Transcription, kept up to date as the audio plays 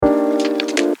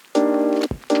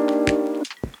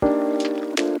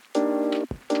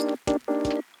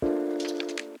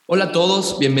Hola a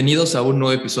todos, bienvenidos a un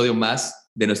nuevo episodio más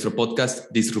de nuestro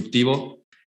podcast Disruptivo.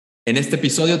 En este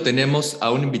episodio tenemos a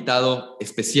un invitado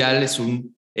especial, es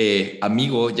un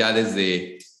amigo ya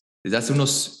desde hace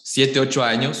unos 7, 8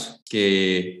 años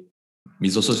que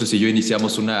mis dos socios y yo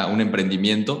iniciamos un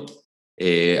emprendimiento.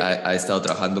 Ha estado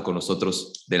trabajando con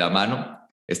nosotros de la mano.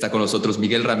 Está con nosotros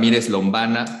Miguel Ramírez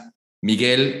Lombana.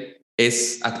 Miguel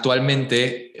es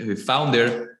actualmente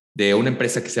founder de una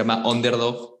empresa que se llama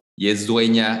Underdog y es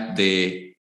dueña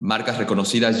de marcas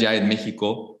reconocidas ya en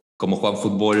México como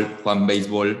Juanfutbol, Juan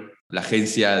Béisbol, la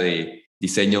agencia de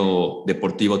diseño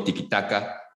deportivo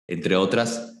Tikitaka, entre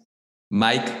otras.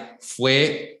 Mike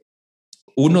fue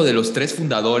uno de los 3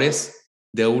 fundadores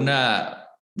de un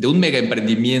mega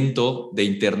emprendimiento de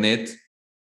internet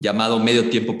llamado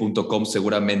mediotiempo.com.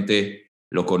 Seguramente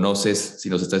lo conoces si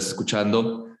nos estás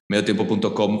escuchando.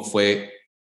 Mediotiempo.com fue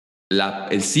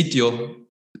el sitio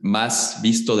más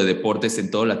visto de deportes en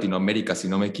toda Latinoamérica, si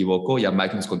no me equivoco. Ya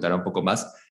Mike nos contará un poco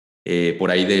más por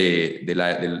ahí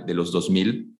de los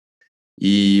 2000.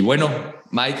 Y bueno,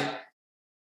 Mike,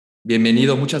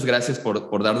 bienvenido. Muchas gracias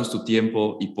por darnos tu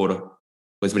tiempo y por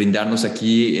brindarnos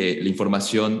aquí la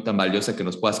información tan valiosa que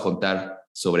nos puedas contar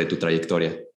sobre tu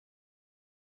trayectoria.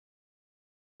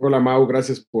 Hola Mau,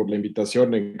 gracias por la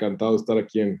invitación. Encantado de estar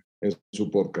aquí en su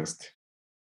podcast.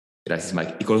 Gracias,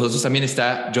 Mike. Y con nosotros también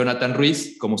está Jonathan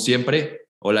Ruiz, como siempre.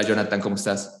 Hola, Jonathan, ¿cómo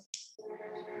estás?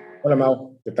 Hola,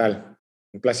 Mau, ¿qué tal?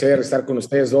 Un placer estar con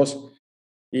ustedes dos.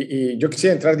 Y yo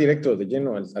quisiera entrar directo de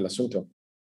lleno al asunto.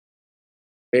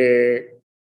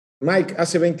 Mike,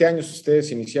 hace 20 años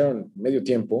ustedes iniciaron Medio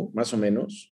Tiempo, más o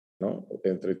menos, ¿no?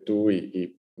 Entre tú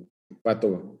y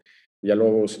Pato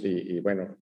Villalobos y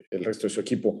bueno, el resto de su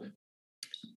equipo.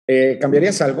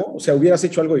 ¿Cambiarías algo? O sea, ¿hubieras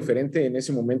hecho algo diferente en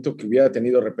ese momento que hubiera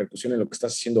tenido repercusión en lo que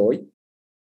estás haciendo hoy?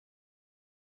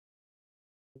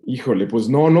 Híjole, pues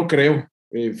no creo.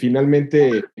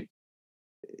 Finalmente,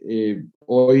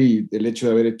 hoy el hecho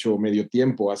de haber hecho Medio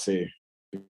Tiempo hace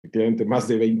efectivamente más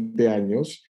de 20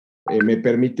 años, me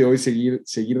permite hoy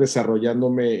seguir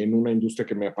desarrollándome en una industria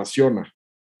que me apasiona.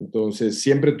 Entonces,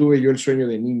 siempre tuve yo el sueño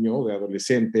de niño, de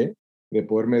adolescente, de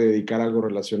poderme dedicar a algo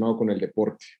relacionado con el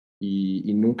deporte.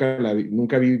 Y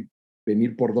nunca vi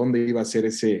venir por dónde iba a ser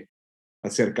ese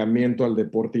acercamiento al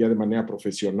deporte ya de manera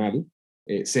profesional.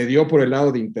 Se dio por el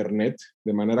lado de Internet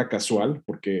de manera casual,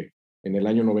 porque en el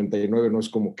año 99 no es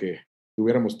como que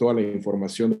tuviéramos toda la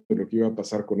información de lo que iba a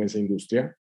pasar con esa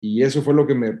industria. Y eso fue lo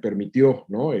que me permitió,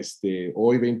 ¿no?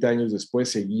 Hoy, 20 años después,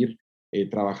 seguir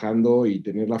trabajando y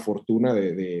tener la fortuna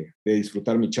de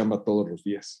disfrutar mi chamba todos los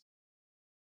días.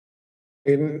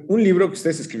 En un libro que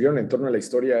ustedes escribieron en torno a la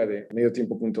historia de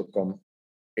mediotiempo.com,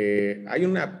 hay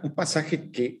un pasaje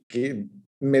que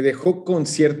me dejó con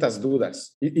ciertas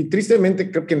dudas. Y tristemente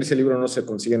creo que en ese libro no se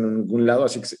consiguen en ningún lado,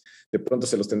 así que de pronto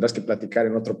se los tendrás que platicar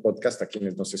en otro podcast a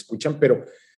quienes nos escuchan, pero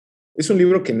es un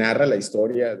libro que narra la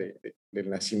historia del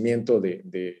nacimiento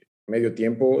de Medio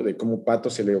Tiempo, de cómo Pato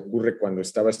se le ocurre cuando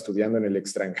estaba estudiando en el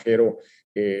extranjero,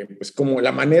 pues como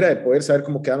la manera de poder saber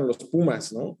cómo quedaron los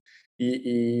Pumas, ¿no?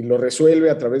 Y lo resuelve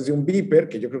a través de un beeper,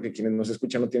 que yo creo que quienes nos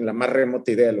escuchan no tienen la más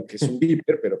remota idea de lo que es un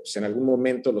beeper, pero pues en algún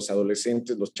momento los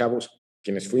adolescentes, los chavos,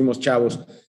 quienes fuimos chavos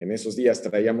en esos días,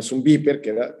 traíamos un beeper que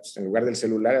era, pues, en lugar del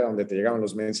celular, era donde te llegaban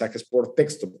los mensajes por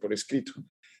texto, por escrito.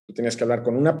 Tú tenías que hablar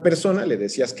con una persona, le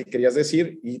decías qué querías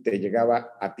decir y te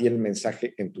llegaba a ti el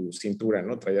mensaje en tu cintura,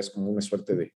 ¿no? Traías como una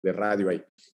suerte de radio ahí.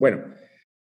 Bueno,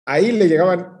 ahí le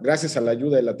llegaban, gracias a la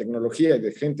ayuda de la tecnología y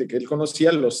de gente que él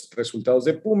conocía, los resultados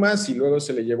de Pumas y luego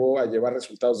se le llevó a llevar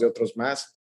resultados de otros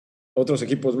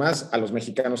equipos más a los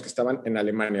mexicanos que estaban en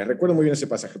Alemania. Recuerdo muy bien ese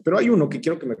pasaje, pero hay uno que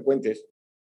quiero que me cuentes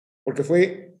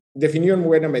porque definió en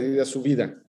buena medida su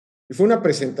vida. Y fue una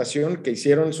presentación que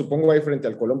hicieron, supongo, ahí frente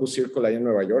al Columbus Circle, allá en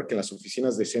Nueva York, en las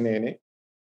oficinas de CNN.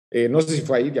 No sé si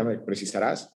fue ahí, ya me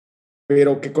precisarás,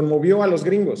 pero que conmovió a los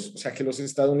gringos. O sea, que los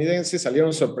estadounidenses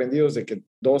salieron sorprendidos de que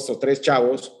 2 o 3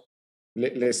 chavos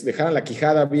les dejaran la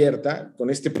quijada abierta con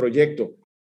este proyecto.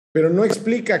 Pero no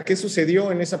explica qué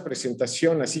sucedió en esa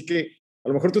presentación. Así que a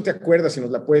lo mejor tú te acuerdas y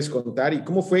nos la puedes contar. ¿Y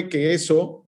cómo fue que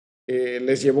eso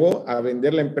les llevó a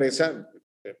vender la empresa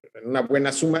en una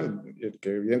buena suma, que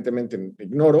evidentemente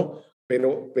ignoro,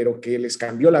 pero que les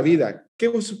cambió la vida?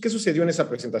 ¿Qué sucedió en esa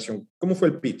presentación? ¿Cómo fue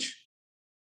el pitch?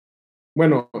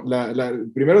 Bueno,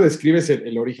 primero describes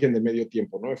el origen de Medio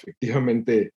Tiempo, ¿no?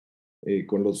 Efectivamente,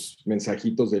 con los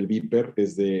mensajitos del beeper,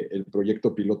 desde el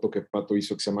proyecto piloto que Pato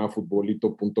hizo que se llamaba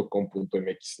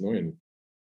futbolito.com.mx, ¿no? En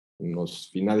los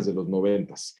finales de los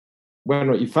 90s.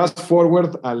 Bueno, y fast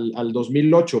forward al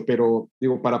 2008, pero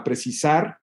digo, para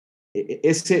precisar,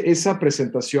 esa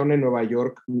presentación en Nueva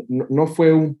York no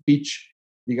fue un pitch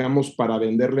digamos, para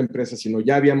vender la empresa, sino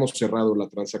ya habíamos cerrado la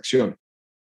transacción.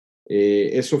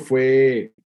 Eso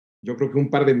fue, yo creo que un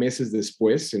par de meses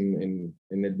después, en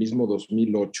el mismo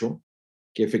 2008,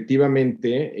 que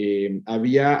efectivamente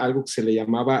había algo que se le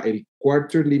llamaba el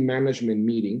Quarterly Management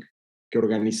Meeting, que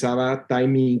organizaba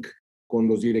Time Inc. con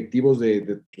los directivos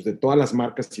pues de todas las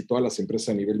marcas y todas las empresas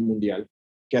a nivel mundial,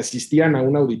 que asistían a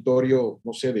un auditorio,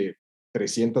 no sé, de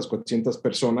 300, 400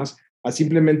 personas, a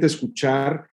simplemente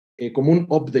escuchar como un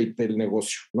update del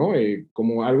negocio, ¿no?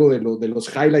 Como algo de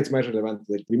los highlights más relevantes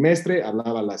del trimestre.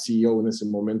 Hablaba la CEO en ese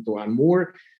momento, Ann Moore,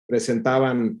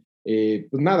 presentaban,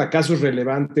 pues nada, casos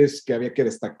relevantes que había que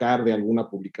destacar de alguna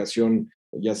publicación,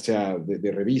 ya sea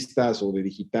de revistas o de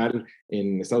digital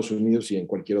en Estados Unidos y en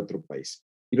cualquier otro país.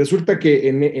 Y resulta que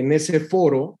en ese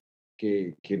foro,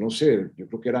 que no sé, yo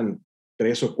creo que eran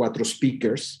 3 o 4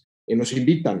 speakers, nos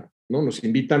invitan, ¿no? Nos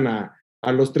invitan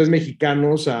a los 3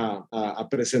 mexicanos a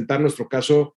presentar nuestro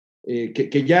caso,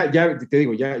 que ya te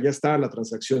digo, ya está la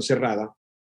transacción cerrada,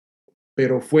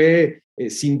 pero fue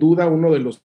sin duda uno de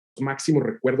los máximos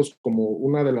recuerdos, como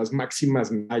una de las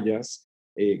máximas medallas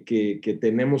que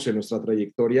tenemos en nuestra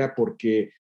trayectoria,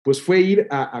 porque pues fue ir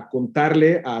a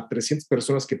contarle a 300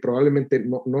 personas que probablemente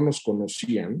no nos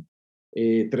conocían,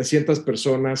 300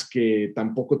 personas que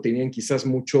tampoco tenían quizás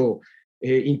mucho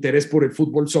interés por el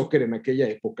fútbol, soccer en aquella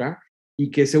época, y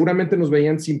que seguramente nos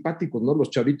veían simpáticos, ¿no? Los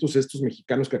chavitos estos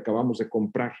mexicanos que acabamos de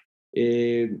comprar.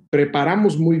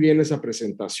 Preparamos muy bien esa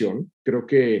presentación. Creo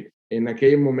que en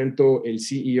aquel momento el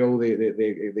CEO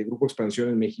de Grupo Expansión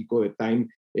en México, de Time,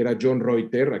 era John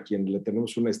Reuter, a quien le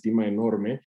tenemos una estima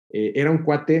enorme. Era un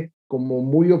cuate como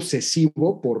muy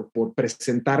obsesivo por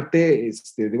presentarte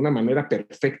de una manera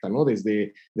perfecta, ¿no?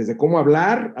 Desde cómo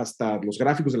hablar hasta los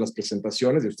gráficos de las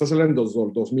presentaciones. Estás hablando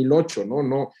del 2008,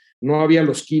 ¿no? No había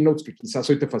los keynotes que quizás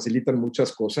hoy te facilitan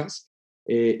muchas cosas.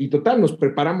 Y total, nos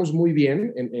preparamos muy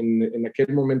bien. En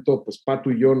aquel momento, pues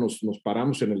Pato y yo nos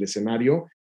paramos en el escenario.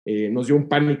 Nos dio un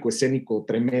pánico escénico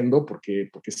tremendo porque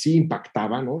sí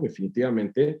impactaba, ¿no?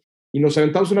 Definitivamente. Y nos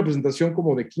aventamos una presentación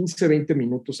como de 15, 20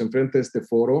 minutos enfrente de este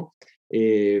foro.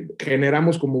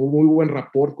 Generamos como un muy buen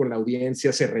rapport con la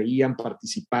audiencia, se reían,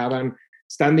 participaban,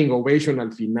 standing ovation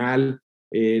al final.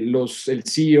 El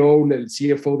CEO, el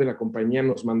CFO de la compañía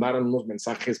nos mandaron unos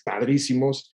mensajes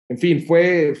padrísimos. En fin,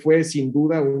 fue sin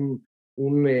duda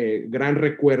un gran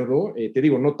recuerdo. Te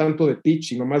digo, no tanto de Teach,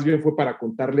 sino más bien fue para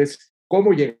contarles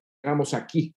cómo llegamos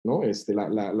aquí, ¿no?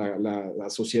 La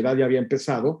sociedad ya había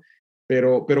empezado,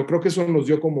 pero creo que eso nos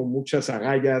dio como muchas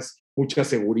agallas, mucha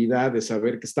seguridad de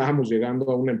saber que estábamos llegando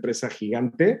a una empresa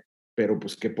gigante, pero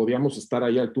pues que podíamos estar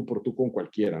ahí al tú por tú con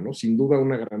cualquiera, ¿no? Sin duda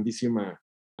una grandísima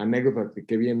anécdota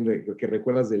que bien que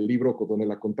recuerdas del libro, donde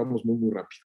la contamos muy, muy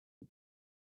rápido.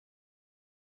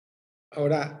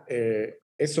 Ahora,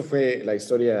 eso fue la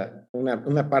historia,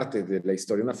 una parte de la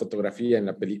historia, una fotografía en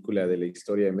la película de la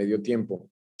historia de Medio Tiempo.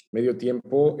 Medio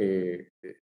Tiempo,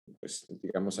 pues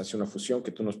digamos, hace una fusión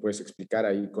que tú nos puedes explicar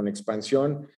ahí con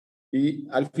Expansión. Y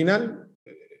al final,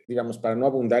 digamos, para no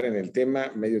abundar en el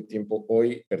tema, Medio Tiempo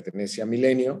hoy pertenece a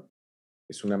Milenio,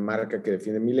 es una marca que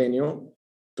defiende Milenio.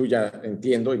 Tú ya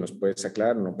entiendo y nos puedes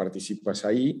aclarar, no participas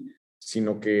ahí,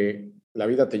 sino que la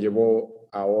vida te llevó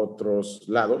a otros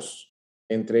lados,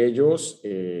 entre ellos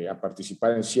a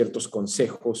participar en ciertos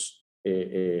consejos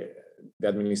de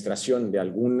administración de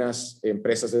algunas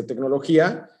empresas de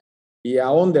tecnología y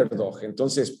a Underdog.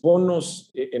 Entonces,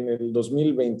 ponnos en el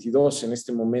 2022, en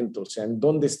este momento, o sea, ¿en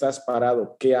dónde estás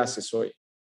parado? ¿Qué haces hoy?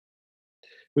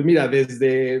 Pues mira,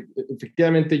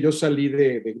 efectivamente yo salí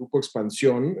de Grupo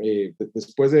Expansión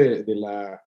después de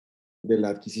la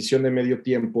adquisición de Medio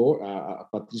Tiempo. A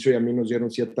Patricio y a mí nos dieron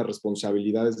ciertas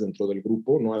responsabilidades dentro del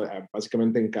grupo, ¿no?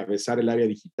 Básicamente encabezar el área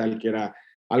digital, que era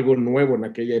algo nuevo en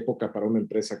aquella época para una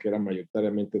empresa que era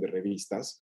mayoritariamente de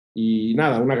revistas. Y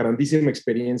nada, una grandísima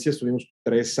experiencia. Estuvimos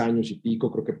 3 años y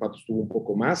pico, creo que Pato estuvo un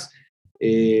poco más,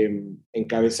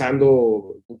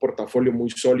 encabezando un portafolio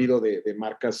muy sólido de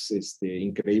marcas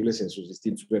increíbles en sus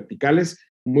distintos verticales.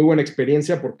 Muy buena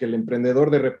experiencia porque el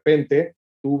emprendedor de repente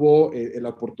tuvo la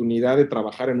oportunidad de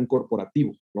trabajar en un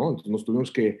corporativo, ¿no? Entonces nos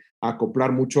tuvimos que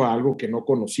acoplar mucho a algo que no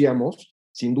conocíamos,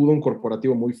 sin duda un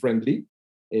corporativo muy friendly.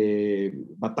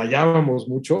 Batallábamos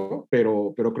mucho,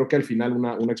 pero creo que al final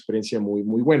una experiencia muy,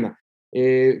 muy buena.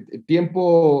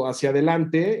 Tiempo hacia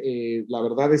adelante, la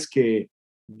verdad es que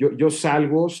yo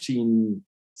salgo sin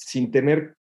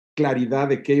tener claridad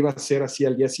de qué iba a hacer así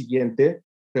al día siguiente,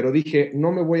 pero dije,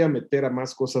 no me voy a meter a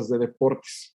más cosas de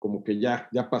deportes, como que ya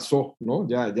pasó, ¿no?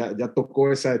 Ya tocó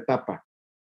esa etapa.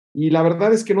 Y la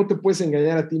verdad es que no te puedes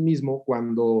engañar a ti mismo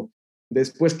cuando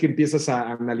después que empiezas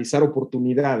a analizar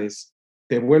oportunidades,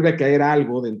 te vuelve a caer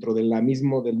algo dentro del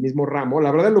mismo ramo.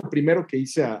 La verdad, lo primero que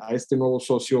hice a este nuevo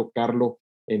socio, Carlo,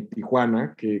 en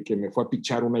Tijuana, que me fue a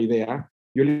pichar una idea,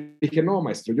 yo le dije, no,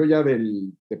 maestro, yo ya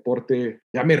del deporte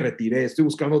ya me retiré, estoy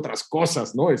buscando otras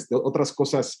cosas, ¿no? Otras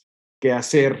cosas que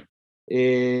hacer.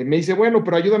 Me dice, bueno,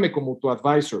 pero ayúdame como tu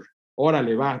advisor.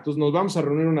 Órale, va. Entonces nos vamos a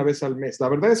reunir una vez al mes. La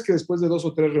verdad es que después de 2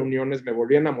 o 3 reuniones me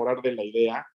volví a enamorar de la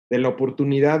idea, de la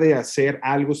oportunidad de hacer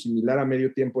algo similar a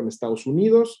medio tiempo en Estados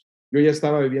Unidos. Yo ya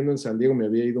estaba viviendo en San Diego, me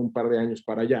había ido un par de años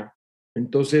para allá.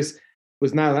 Entonces,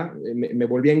 pues nada, me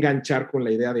volví a enganchar con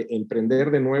la idea de emprender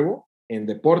de nuevo en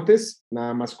deportes,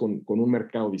 nada más con un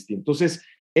mercado distinto. Entonces,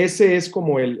 ese es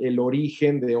como el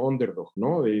origen de Underdog,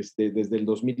 ¿no? Desde el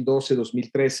 2012,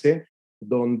 2013,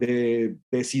 donde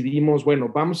decidimos, bueno,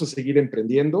 vamos a seguir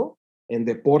emprendiendo en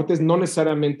deportes, no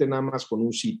necesariamente nada más con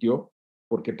un sitio,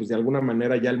 porque pues de alguna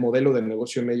manera ya el modelo de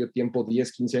negocio en medio tiempo,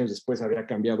 10, 15 años después, había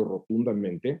cambiado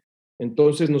rotundamente.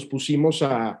 Entonces nos pusimos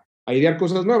a idear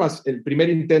cosas nuevas. El primer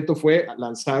intento fue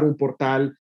lanzar un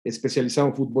portal especializado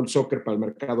en fútbol, soccer para el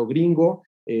mercado gringo.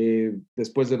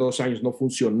 Después de 2 años no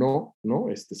funcionó, ¿no?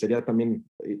 Sería también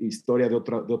historia de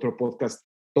otro podcast,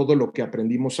 todo lo que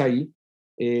aprendimos ahí.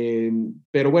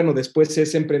 Pero bueno, después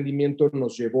ese emprendimiento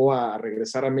nos llevó a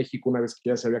regresar a México una vez que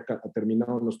ya se había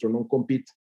terminado nuestro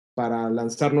non-compete para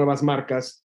lanzar nuevas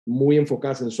marcas muy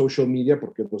enfocadas en social media,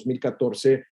 porque en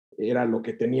 2014 era lo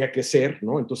que tenía que ser,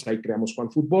 ¿no? Entonces ahí creamos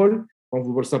Juanfutbol.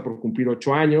 Juanfutbol está por cumplir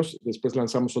 8 años. Después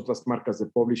lanzamos otras marcas de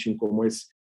publishing como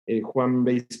es Juan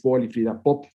Béisbol y Frida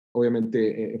Pop,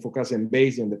 obviamente enfocadas en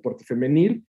base y en deporte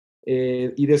femenil.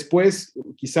 Y después,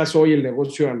 quizás hoy el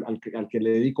negocio al que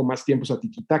le dedico más tiempo es a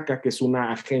Tikitaka, que es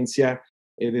una agencia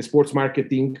de sports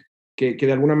marketing que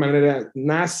de alguna manera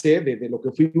nace de lo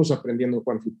que fuimos aprendiendo en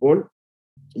Juanfutbol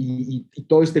y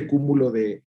todo este cúmulo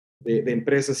de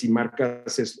empresas y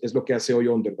marcas es lo que hace hoy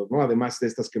Underdog, ¿no? Además de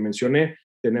estas que mencioné,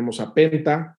 tenemos a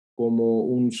Penta como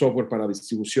un software para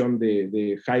distribución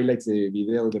de highlights de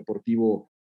video deportivo,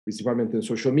 principalmente en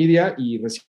social media, y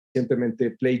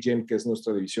recientemente PlayGen, que es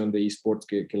nuestra división de esports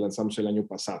que lanzamos el año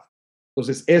pasado.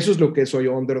 Entonces, eso es lo que es hoy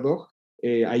Underdog.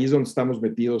 Ahí es donde estamos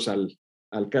metidos al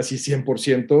casi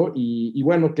 100%. Y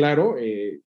bueno, claro,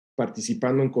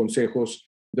 participando en consejos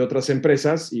de otras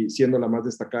empresas y siendo la más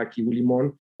destacada Kiwi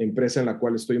Limón, empresa en la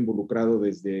cual estoy involucrado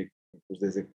desde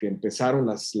que empezaron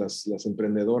las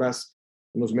emprendedoras.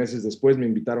 Unos meses después me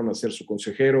invitaron a ser su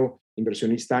consejero,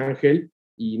 inversionista ángel,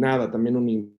 y nada, también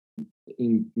un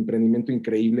emprendimiento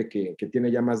increíble que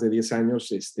tiene ya más de 10 años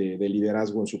de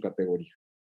liderazgo en su categoría.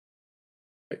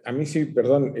 A mí sí,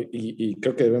 perdón, y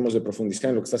creo que debemos de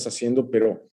profundizar en lo que estás haciendo,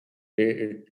 pero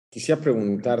quisiera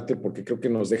preguntarte, porque creo que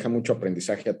nos deja mucho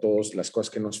aprendizaje a todos las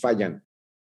cosas que nos fallan.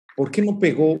 ¿Por qué no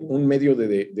pegó un medio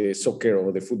de soccer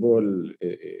o de fútbol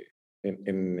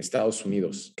en Estados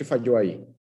Unidos? ¿Qué falló ahí?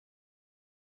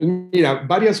 Mira,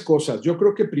 varias cosas. Yo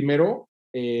creo que primero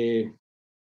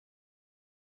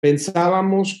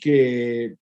pensábamos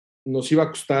que nos iba a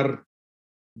costar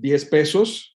 10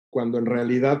 pesos, cuando en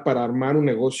realidad para armar un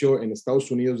negocio en Estados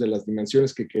Unidos de las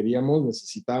dimensiones que queríamos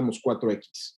necesitábamos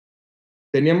 4X.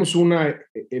 Teníamos una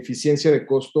eficiencia de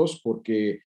costos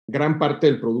porque gran parte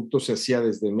del producto se hacía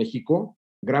desde México,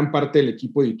 gran parte del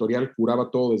equipo editorial curaba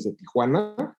todo desde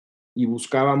Tijuana y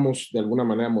buscábamos de alguna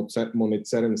manera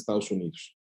monetizar en Estados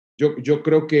Unidos. Yo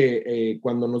creo que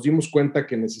cuando nos dimos cuenta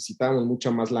que necesitábamos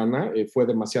mucha más lana, fue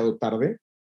demasiado tarde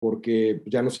porque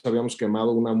ya nos habíamos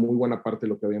quemado una muy buena parte de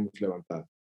lo que habíamos levantado.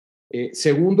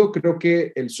 Segundo, creo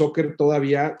que el soccer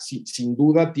todavía, sin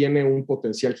duda, tiene un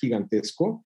potencial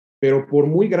gigantesco, pero por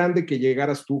muy grande que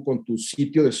llegaras tú con tu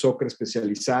sitio de soccer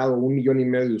especializado, 1,5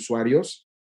 millones de usuarios,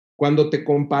 cuando te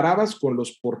comparabas con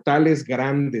los portales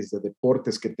grandes de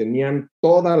deportes que tenían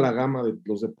toda la gama de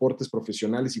los deportes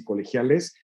profesionales y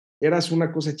colegiales, eras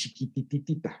una cosa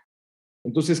chiquititita.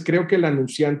 Entonces creo que el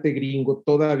anunciante gringo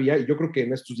todavía, y yo creo que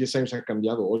en estos 10 años ha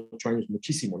cambiado, 8 años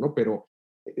muchísimo, ¿no? Pero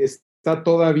está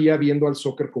todavía viendo al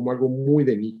soccer como algo muy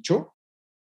de nicho,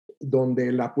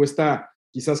 donde la apuesta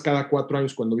quizás cada 4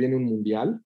 años cuando viene un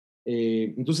mundial.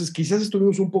 Entonces quizás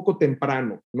estuvimos un poco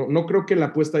temprano. No creo que la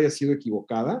apuesta haya sido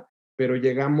equivocada, pero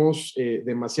llegamos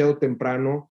demasiado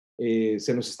temprano.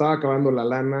 Se nos estaba acabando la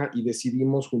lana y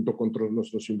decidimos junto con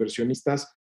nuestros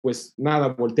inversionistas pues nada,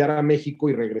 voltear a México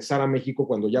y regresar a México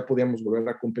cuando ya podíamos volver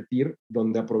a competir,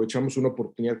 donde aprovechamos una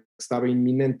oportunidad que estaba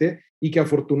inminente y que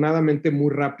afortunadamente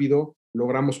muy rápido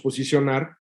logramos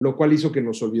posicionar, lo cual hizo que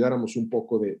nos olvidáramos un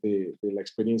poco de la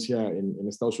experiencia en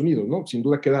Estados Unidos, ¿no? Sin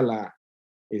duda queda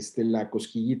la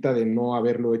cosquillita de no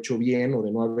haberlo hecho bien o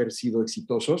de no haber sido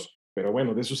exitosos, pero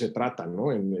bueno, de eso se trata,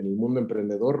 ¿no? En el mundo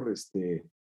emprendedor,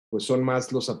 pues son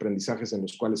más los aprendizajes en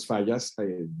los cuales fallas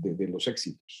de los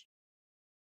éxitos.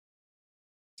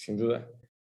 Sin duda.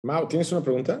 Mau, ¿tienes una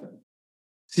pregunta?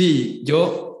 Sí,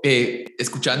 yo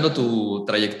escuchando tu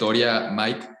trayectoria,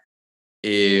 Mike,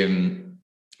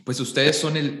 pues ustedes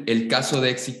son el caso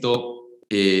de éxito,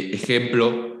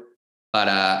 ejemplo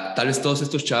para tal vez todos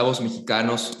estos chavos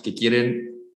mexicanos que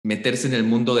quieren meterse en el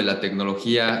mundo de la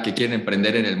tecnología, que quieren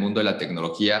emprender en el mundo de la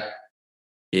tecnología,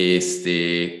 pues,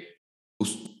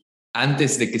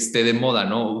 antes de que esté de moda,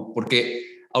 ¿no? Porque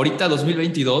ahorita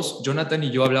 2022, Jonathan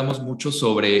y yo hablamos mucho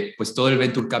sobre pues todo el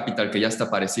venture capital que ya está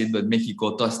apareciendo en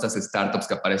México, todas estas startups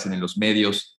que aparecen en los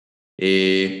medios.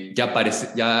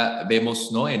 Ya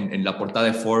vemos, ¿no? En la portada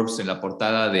de Forbes, en la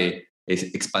portada de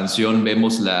Expansión,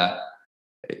 vemos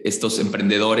estos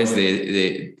emprendedores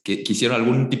que hicieron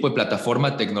algún tipo de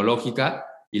plataforma tecnológica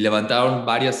y levantaron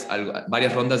varias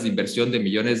rondas de inversión de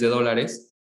millones de dólares.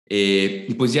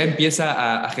 Y pues ya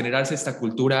empieza a generarse esta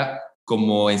cultura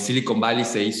como en Silicon Valley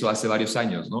se hizo hace varios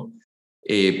años, ¿no?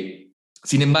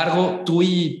 Sin embargo, tú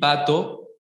y Pato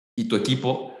y tu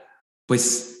equipo,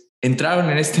 pues entraron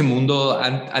en este mundo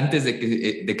antes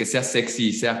de que sea sexy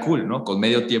y sea cool, ¿no? Con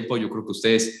medio tiempo, yo creo que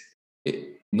ustedes,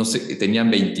 no sé,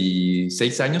 tenían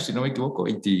 26 años, si no me equivoco,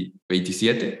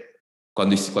 27,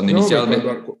 cuando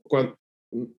iniciaron.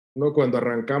 Cuando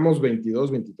arrancamos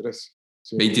 22, 23.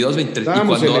 Sí. 22, 23.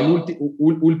 Estábamos en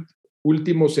el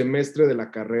último semestre de la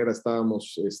carrera,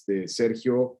 estábamos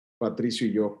Sergio, Patricio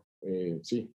y yo,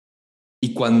 sí.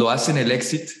 Y cuando hacen el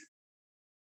exit,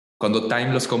 cuando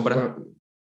Time los compra,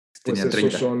 pues tenía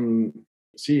 30.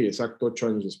 Sí, exacto, 8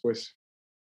 años después.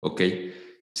 Ok,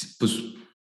 pues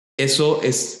eso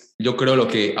es, yo creo, lo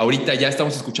que ahorita ya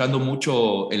estamos escuchando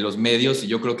mucho en los medios, y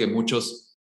yo creo que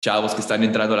muchos chavos que están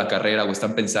entrando a la carrera o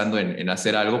están pensando en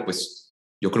hacer algo, pues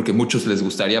yo creo que muchos les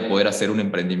gustaría poder hacer un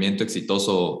emprendimiento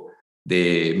exitoso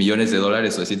de millones de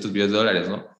dólares o de cientos de millones de dólares,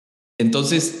 ¿no?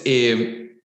 Entonces,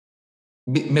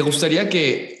 me gustaría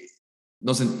que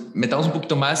nos metamos un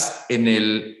poquito más en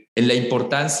la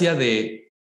importancia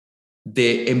de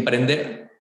emprender,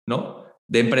 ¿no?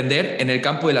 De emprender en el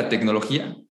campo de la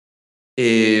tecnología,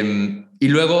 y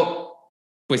luego,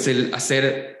 pues el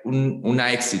hacer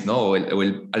una exit, ¿no? O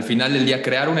al final del día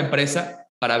crear una empresa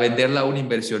para venderla a un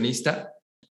inversionista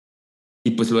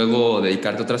y pues luego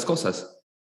dedicarte a otras cosas.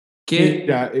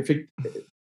 Mira,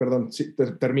 perdón, sí,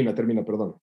 termina,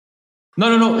 perdón.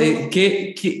 No.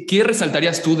 ¿Qué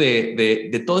resaltarías tú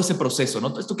de todo ese proceso,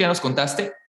 ¿no? Esto que ya nos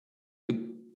contaste,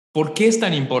 ¿por qué es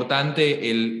tan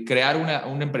importante el crear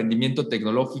un emprendimiento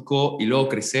tecnológico y luego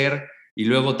crecer y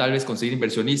luego tal vez conseguir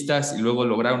inversionistas y luego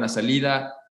lograr una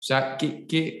salida? O sea,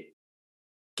 ¿qué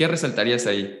resaltarías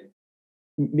ahí?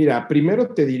 Mira,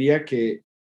 primero te diría que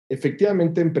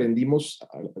efectivamente emprendimos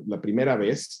la primera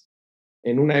vez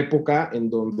en una época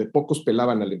en donde pocos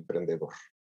pelaban al emprendedor,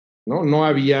 ¿no? No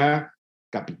había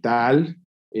capital,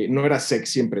 no era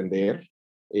sexy emprender.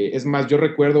 Es más, yo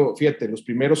recuerdo, fíjate, los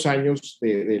primeros años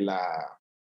del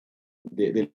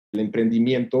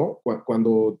emprendimiento,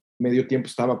 cuando medio tiempo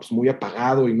estaba pues, muy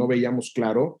apagado y no veíamos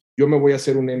claro, yo me voy a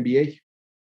hacer un MBA.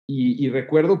 Y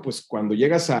recuerdo, pues, cuando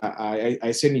llegas a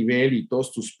ese nivel y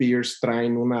todos tus peers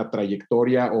traen una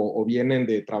trayectoria o vienen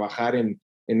de trabajar en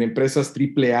empresas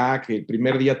AAA, que el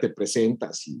primer día te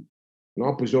presentas y,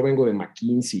 no, pues yo vengo de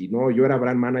McKinsey, ¿no? Yo era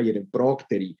brand manager en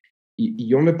Procter y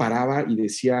yo me paraba y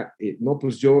decía, no,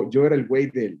 pues yo era el güey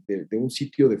de un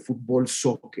sitio de fútbol,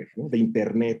 soccer, ¿no? De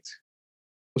internet.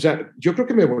 O sea, yo creo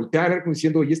que me volteé a ver como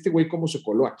diciendo, ¿y este güey cómo se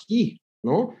coló aquí?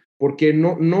 ¿No? Porque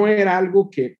no era algo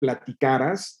que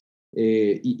platicaras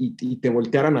y te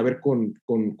voltearan a ver con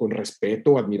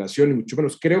respeto, admiración y mucho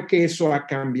menos. Creo que eso ha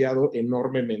cambiado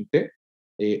enormemente.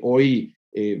 Hoy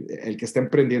el que está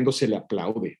emprendiendo se le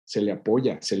aplaude, se le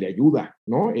apoya, se le ayuda,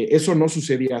 ¿no? Eso no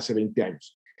sucedía hace 20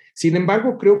 años. Sin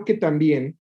embargo, creo que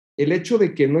también el hecho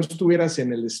de que no estuvieras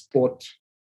en el spot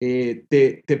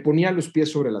te ponía los pies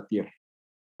sobre la tierra.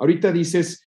 Ahorita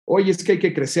dices, oye, es que hay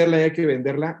que crecerla y hay que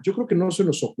venderla. Yo creo que no se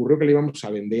nos ocurrió que la íbamos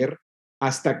a vender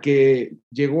hasta que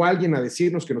llegó alguien a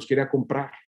decirnos que nos quería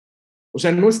comprar. O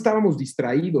sea, no estábamos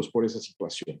distraídos por esa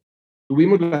situación.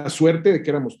 Tuvimos la suerte de que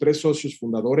éramos 3 socios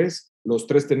fundadores, los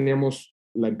 3 teníamos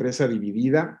la empresa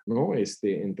dividida, ¿no?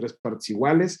 En 3 partes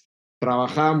iguales.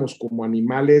 Trabajábamos como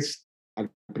animales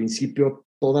al principio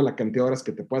toda la cantidad de horas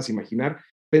que te puedas imaginar,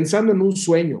 pensando en un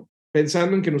sueño,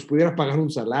 pensando en que nos pudiera pagar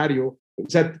un salario. O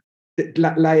sea,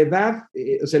 la edad,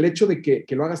 o sea, el hecho de que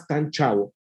lo hagas tan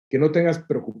chavo, que no tengas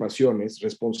preocupaciones,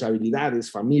 responsabilidades,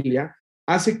 familia,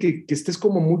 hace que estés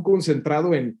como muy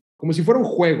concentrado como si fuera un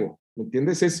juego, ¿me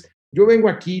entiendes? Yo vengo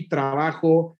aquí,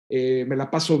 trabajo, me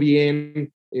la paso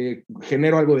bien,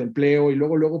 genero algo de empleo y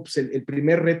luego pues el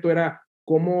primer reto era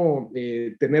cómo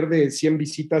tener de 100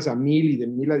 visitas a 1000 y de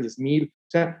 1000 a 10,000.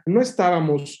 O sea, no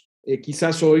estábamos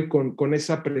quizás hoy con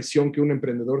esa presión que un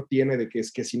emprendedor tiene de que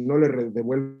es que si no le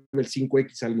devuelve el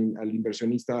 5X al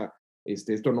inversionista,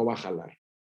 esto no va a jalar.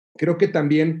 Creo que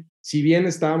también, si bien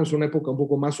estábamos en una época un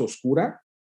poco más oscura,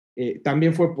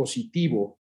 también fue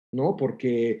positivo, ¿no?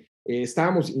 Porque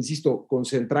estábamos, insisto,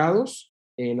 concentrados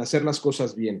en hacer las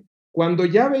cosas bien. Cuando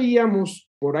ya veíamos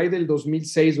por ahí del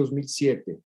 2006,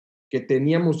 2007, que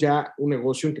teníamos ya un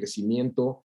negocio en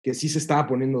crecimiento, que sí se estaba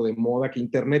poniendo de moda, que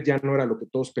Internet ya no era lo que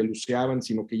todos peluceaban,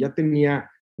 sino que ya tenía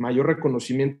mayor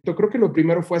reconocimiento, creo que lo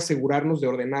primero fue asegurarnos de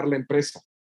ordenar la empresa.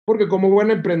 Porque como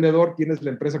buen emprendedor tienes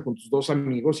la empresa con tus dos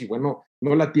amigos y bueno,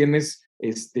 no la tienes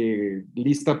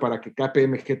lista para que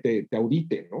KPMG te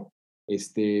audite, ¿no?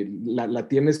 La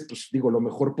tienes, pues digo, lo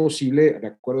mejor posible de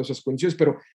acuerdo a esas condiciones,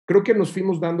 pero creo que nos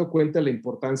fuimos dando cuenta de la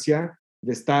importancia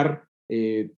de estar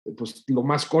pues lo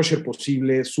más kosher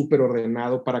posible, súper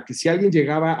ordenado, para que si alguien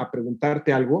llegaba a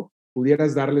preguntarte algo,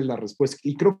 pudieras darles la respuesta.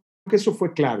 Y creo que eso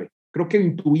fue clave. Creo que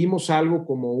intuimos algo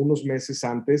como unos meses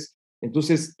antes,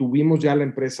 entonces tuvimos ya la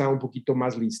empresa un poquito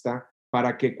más lista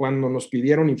para que cuando nos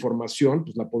pidieron información,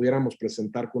 pues la pudiéramos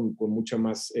presentar con mucha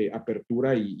más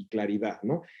apertura y claridad,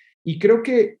 ¿no? Y creo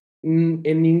que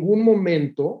en ningún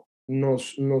momento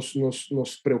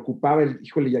nos preocupaba el,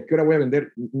 híjole, ¿y a qué hora voy a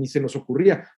vender? Ni se nos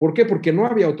ocurría. ¿Por qué? Porque no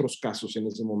había otros casos en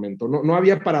ese momento, no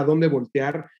había para dónde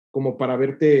voltear como para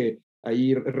verte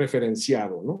ahí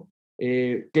referenciado, ¿no?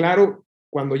 Claro,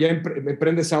 cuando ya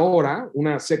emprendes ahora,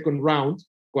 una second round,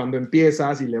 cuando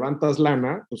empiezas y levantas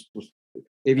lana, pues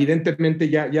evidentemente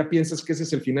ya piensas que ese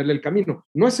es el final del camino.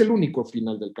 No es el único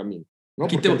final del camino, ¿no?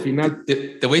 Aquí Porque al final...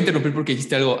 te voy a interrumpir porque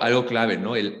dijiste algo clave,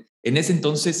 ¿no? En ese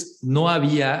entonces no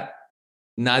había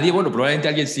nadie, bueno, probablemente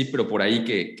alguien sí, pero por ahí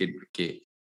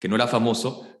que no era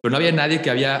famoso, pero no había nadie que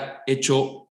había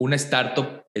hecho una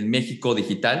startup en México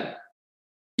digital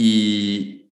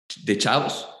y de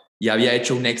chavos y había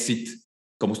hecho un exit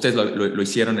como ustedes lo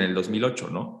hicieron en el 2008,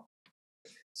 ¿no?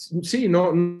 Sí,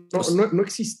 no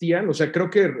existían. O sea,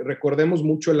 creo que recordemos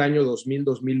mucho el año 2000,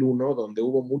 2001, donde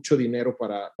hubo mucho dinero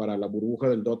para la burbuja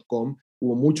del .com,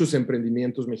 hubo muchos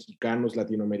emprendimientos mexicanos,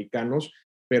 latinoamericanos,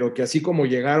 pero que así como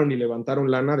llegaron y levantaron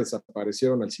lana,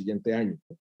 desaparecieron al siguiente año.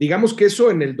 Digamos que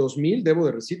eso en el 2000, debo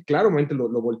de decir, claramente lo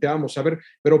volteábamos a ver,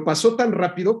 pero pasó tan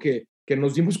rápido que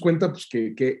nos dimos cuenta pues,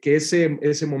 que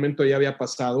ese momento ya había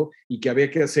pasado y que había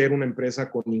que hacer una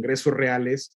empresa con ingresos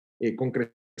reales, con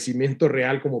crecimiento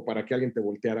real como para que alguien te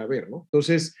volteara a ver, ¿no?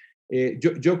 Entonces,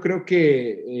 yo creo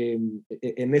que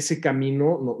en ese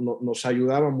camino nos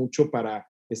ayudaba mucho para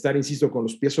estar, insisto, con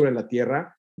los pies sobre la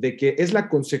tierra, de que es la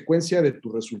consecuencia de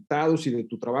tus resultados y de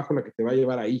tu trabajo la que te va a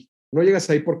llevar ahí. No llegas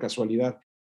ahí por casualidad.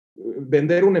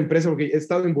 Vender una empresa, porque he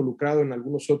estado involucrado en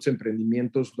algunos otros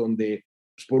emprendimientos donde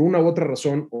pues, por una u otra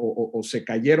razón o se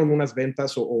cayeron unas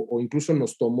ventas o incluso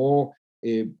nos tomó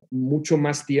mucho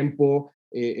más tiempo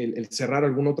el cerrar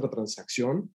alguna otra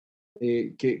transacción,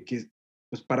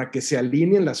 pues para que se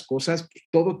alineen las cosas,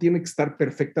 todo tiene que estar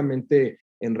perfectamente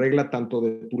en regla, tanto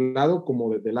de tu lado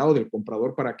como del lado del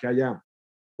comprador, para que haya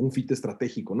un fit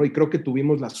estratégico, ¿no? Y creo que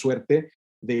tuvimos la suerte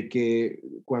de que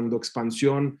cuando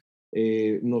Expansión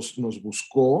nos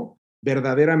buscó,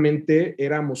 verdaderamente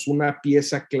éramos una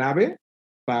pieza clave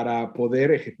para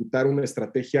poder ejecutar una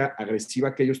estrategia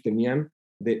agresiva que ellos tenían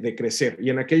de crecer. Y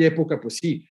en aquella época, pues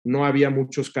sí, no había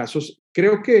muchos casos.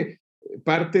 Creo que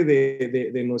parte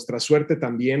de nuestra suerte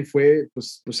también fue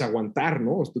pues aguantar,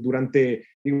 ¿no?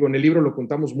 Digo, en el libro lo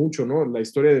contamos mucho, ¿no? La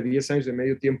historia de 10 años de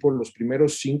medio tiempo, los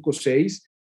primeros 5 o 6,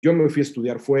 yo me fui a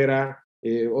estudiar fuera,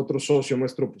 otro socio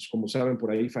nuestro, pues como saben, por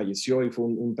ahí falleció y fue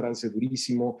un trance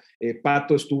durísimo.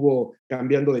 Pato estuvo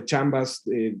cambiando de chambas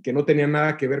que no tenían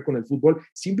nada que ver con el fútbol,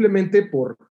 simplemente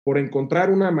por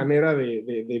encontrar una manera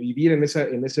de vivir en esa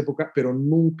época, pero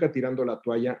nunca tirando la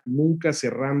toalla, nunca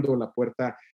cerrando la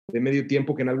puerta de medio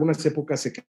tiempo, que en algunas épocas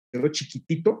se quedó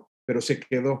chiquitito, pero se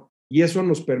quedó. Y eso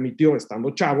nos permitió,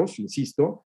 estando chavos,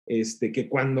 insisto, que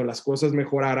cuando las cosas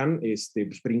mejoraran,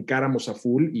 pues brincáramos a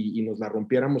full y nos la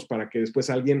rompiéramos para que después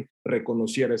alguien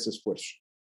reconociera ese esfuerzo.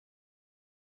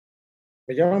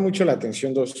 Me llama mucho la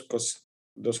atención dos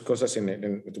cosas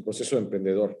en tu proceso de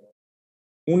emprendedor.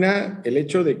 Una, el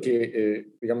hecho de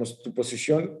que, digamos, tu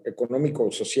posición económico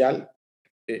o social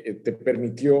te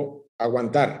permitió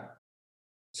aguantar.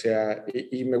 O sea,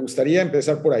 y me gustaría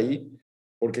empezar por ahí,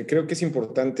 porque creo que es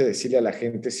importante decirle a la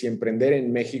gente si emprender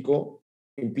en México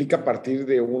implica partir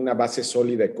de una base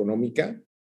sólida económica,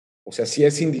 o sea, si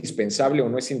es indispensable o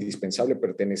no es indispensable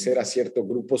pertenecer a cierto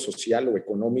grupo social o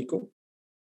económico,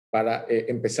 para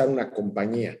empezar una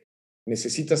compañía.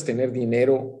 ¿Necesitas tener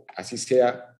dinero, así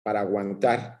sea, para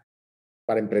aguantar,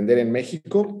 para emprender en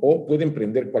México, o puede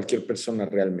emprender cualquier persona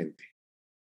realmente?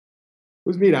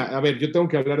 Pues mira, a ver, yo tengo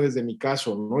que hablar desde mi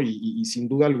caso, ¿no? Y sin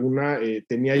duda alguna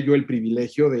tenía yo el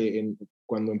privilegio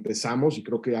cuando empezamos, y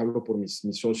creo que hablo por mis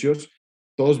socios,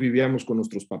 todos vivíamos con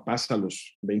nuestros papás a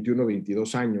los 21,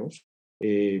 22 años.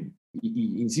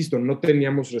 Insisto, no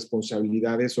teníamos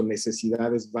responsabilidades o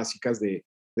necesidades básicas de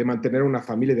mantener una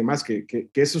familia y demás, que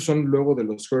esos son luego de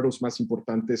los hurdles más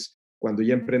importantes cuando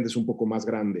ya emprendes un poco más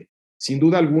grande. Sin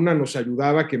duda alguna nos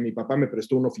ayudaba que mi papá me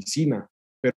prestó una oficina,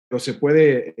 pero se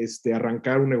puede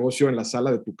arrancar un negocio en la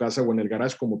sala de tu casa o en el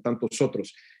garage como tantos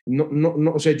otros. No,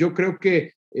 o sea, yo creo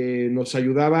que nos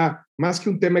ayudaba, más que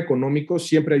un tema económico,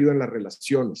 siempre ayuda en las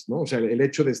relaciones, ¿no? O sea, el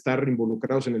hecho de estar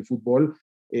involucrados en el fútbol,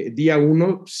 día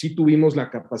uno sí tuvimos la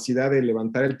capacidad de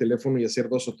levantar el teléfono y hacer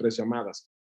 2 o 3 llamadas.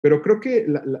 Pero creo que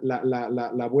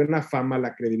la buena fama,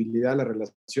 la credibilidad, las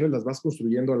relaciones las vas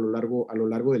construyendo a lo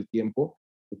largo del tiempo.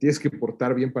 Te tienes que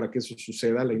portar bien para que eso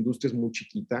suceda. La industria es muy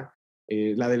chiquita.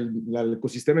 La del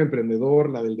ecosistema emprendedor,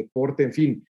 la del deporte, en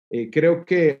fin, creo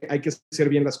que hay que hacer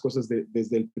bien las cosas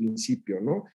desde el principio,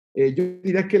 ¿no? Yo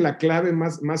diría que la clave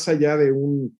más allá de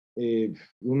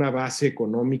una base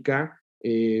económica,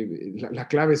 la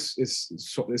clave es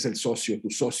el socio,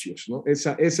 tus socios, ¿no?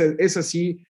 Esa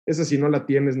sí no la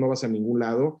tienes, no vas a ningún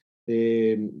lado.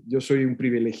 Yo soy un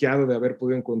privilegiado de haber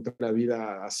podido encontrar la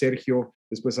vida a Sergio,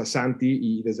 después a Santi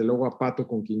y desde luego a Pato,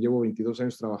 con quien llevo 22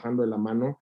 años trabajando de la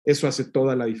mano. Eso hace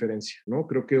toda la diferencia, ¿no?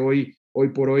 Creo que hoy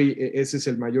por hoy ese es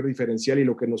el mayor diferencial y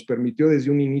lo que nos permitió desde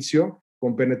un inicio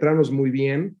compenetrarnos muy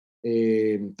bien,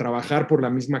 trabajar por la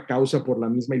misma causa, por la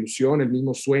misma ilusión, el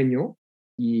mismo sueño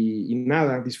y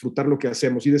nada, disfrutar lo que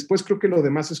hacemos. Y después creo que lo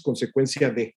demás es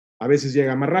consecuencia de, a veces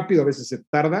llega más rápido, a veces se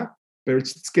tarda, pero el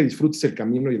chiste es que disfrutes el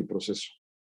camino y el proceso.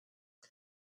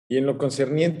 Y en lo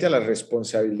concerniente a las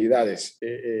responsabilidades,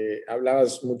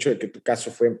 hablabas mucho de que tu caso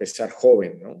fue empezar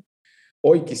joven, ¿no?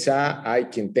 Hoy quizá hay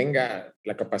quien tenga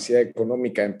la capacidad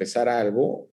económica de empezar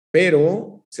algo,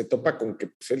 pero se topa con que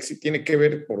pues, él sí tiene que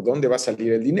ver por dónde va a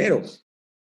salir el dinero.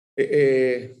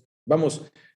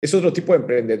 Vamos, es otro tipo de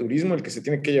emprendedurismo el que se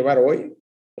tiene que llevar hoy.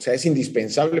 O sea, es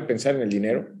indispensable pensar en el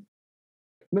dinero.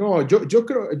 No, yo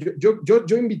creo,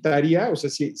 yo invitaría, o sea,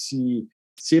 si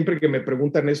siempre que me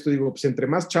preguntan esto, digo, pues entre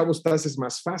más chavos estás es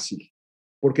más fácil,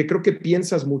 porque creo que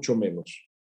piensas mucho menos.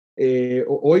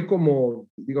 Hoy como,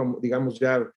 digamos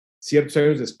ya ciertos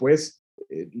años después,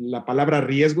 la palabra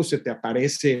riesgo se te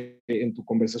aparece en tu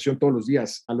conversación todos los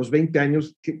días. A los 20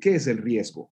 años, ¿qué es el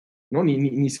riesgo? ¿No?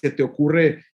 Ni se te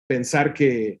ocurre pensar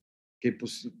que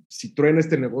pues, si truena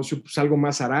este negocio, pues algo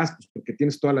más harás, pues, porque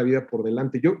tienes toda la vida por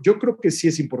delante. Yo creo que sí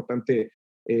es importante,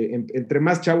 entre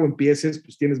más chavo empieces,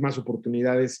 pues tienes más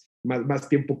oportunidades, más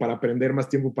tiempo para aprender, más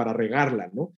tiempo para regarla,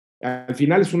 ¿no? Al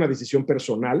final es una decisión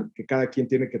personal que cada quien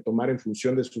tiene que tomar en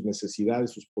función de sus necesidades,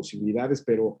 sus posibilidades,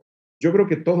 pero yo creo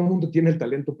que todo el mundo tiene el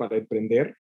talento para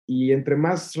emprender y entre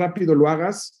más rápido lo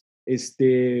hagas,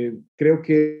 creo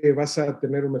que vas a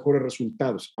tener mejores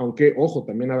resultados. Aunque, ojo,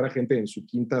 también habrá gente en su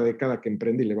quinta década que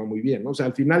emprende y le va muy bien, ¿no? O sea,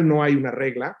 al final no hay una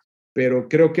regla, pero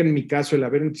creo que en mi caso, el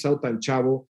haber empezado tan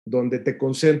chavo, donde te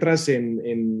concentras en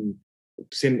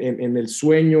el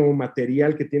sueño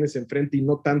material que tienes enfrente y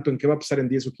no tanto en qué va a pasar en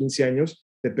 10 o 15 años,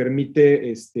 te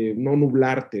permite no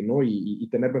nublarte, ¿no? Y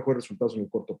tener mejores resultados en el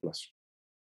corto plazo.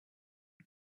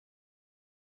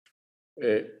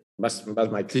 Vas,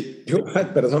 Mike. Sí.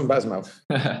 Perdón, vas, Mau.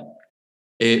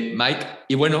 Mike,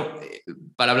 y bueno,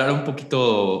 para hablar un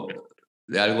poquito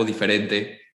de algo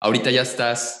diferente, ahorita ya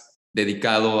estás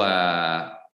dedicado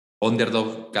a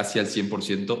Underdog casi al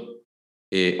 100%.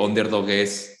 Underdog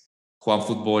es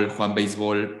Juanfutbol, Juan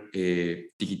Béisbol,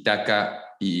 Tikitaka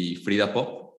y Frida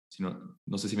Pop. Si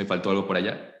no sé si me faltó algo por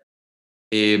allá.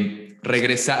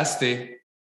 Regresaste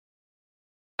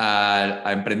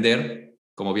a emprender,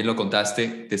 como bien lo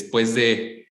contaste, después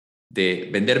de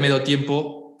vender medio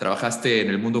tiempo, trabajaste en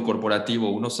el mundo corporativo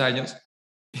unos años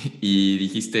y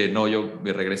dijiste, no, yo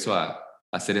me regreso a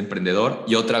ser emprendedor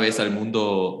y otra vez al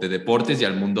mundo de deportes y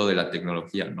al mundo de la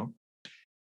tecnología, ¿no?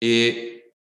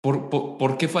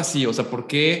 ¿Por qué fue así? O sea, ¿por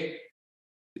qué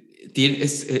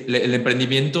el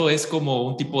emprendimiento es como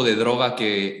un tipo de droga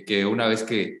que una vez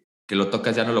que lo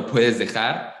tocas ya no lo puedes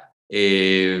dejar?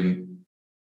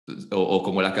 O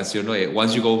como la canción, ¿no?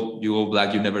 Once you go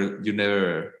black, you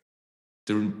never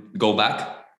go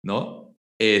back, ¿no?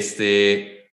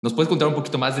 ¿Nos puedes contar un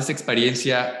poquito más de esa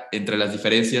experiencia entre las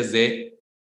diferencias de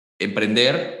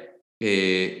emprender,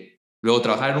 luego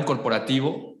trabajar en un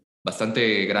corporativo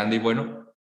bastante grande y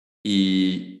bueno,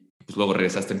 y pues luego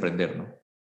regresaste a emprender, ¿no?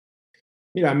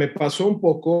 Mira, me pasó un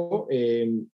poco,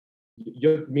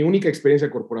 mi única experiencia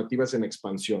corporativa es en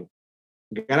expansión,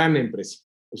 gran empresa.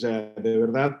 O sea, de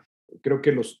verdad, creo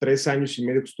que los 3 años y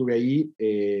medio que estuve ahí,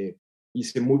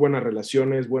 hice muy buenas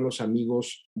relaciones, buenos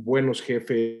amigos, buenos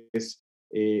jefes.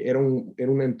 Era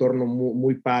un entorno muy,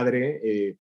 muy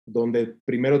padre, donde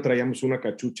primero traíamos una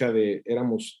cachucha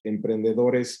éramos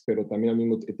emprendedores, pero también al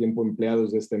mismo tiempo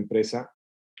empleados de esta empresa.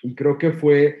 Y creo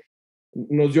que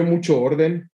nos dio mucho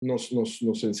orden,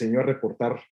 nos enseñó a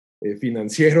reportar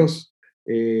financieros,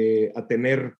 a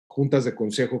tener juntas de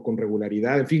consejo con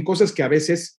regularidad, en fin, cosas que a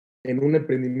veces en un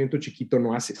emprendimiento chiquito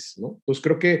no haces, ¿no? Entonces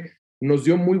creo que nos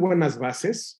dio muy buenas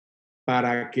bases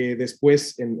para que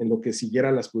después en lo que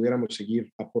siguiera las pudiéramos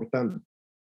seguir aportando,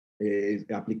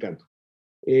 aplicando.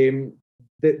 Eh,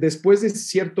 Después de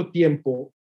cierto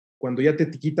tiempo, cuando ya te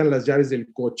quitan las llaves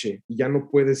del coche y ya no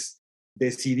puedes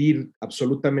decidir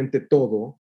absolutamente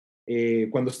todo,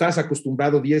 cuando estabas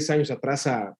acostumbrado 10 años atrás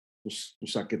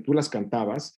pues, a que tú las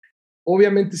cantabas,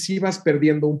 obviamente sí vas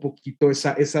perdiendo un poquito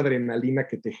esa adrenalina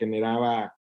que te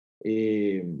generaba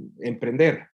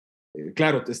emprender.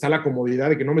 Claro, está la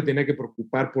comodidad de que no me tenía que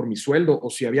preocupar por mi sueldo o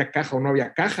si había caja o no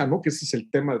había caja, ¿no? Que ese es el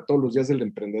tema de todos los días del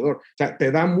emprendedor. O sea, te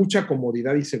da mucha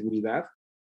comodidad y seguridad,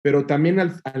 pero también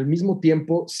al mismo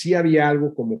tiempo sí había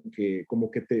algo como que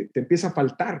te empieza a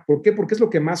faltar. ¿Por qué? Porque es lo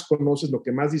que más conoces, lo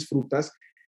que más disfrutas,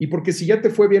 y porque si ya te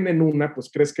fue bien en una, pues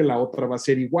crees que la otra va a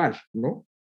ser igual, ¿no?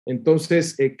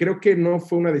 Entonces, creo que no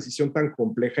fue una decisión tan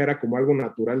compleja, era como algo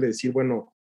natural de decir,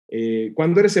 bueno,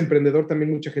 cuando eres emprendedor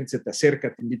también mucha gente se te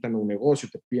acerca, te invitan a un negocio,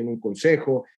 te piden un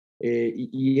consejo,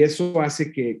 y eso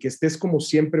hace que estés como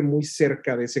siempre muy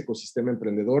cerca de ese ecosistema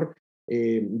emprendedor.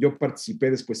 Yo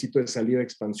participé despuesito de salir a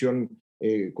expansión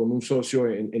con un socio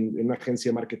en una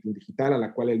agencia de marketing digital a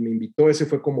la cual él me invitó. Ese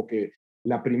fue como que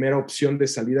la primera opción de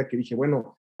salida que dije,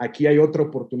 bueno, aquí hay otra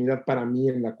oportunidad para mí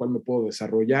en la cual me puedo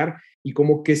desarrollar, y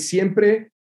como que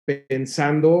siempre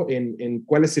pensando en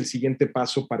cuál es el siguiente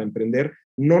paso para emprender,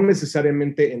 no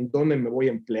necesariamente en dónde me voy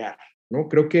a emplear, ¿no?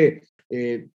 Creo que,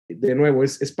 de nuevo,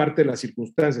 es parte de las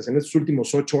circunstancias. En estos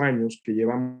últimos 8 años que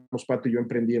llevamos Pato y yo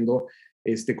emprendiendo,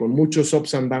 con muchos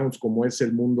ups and downs, como es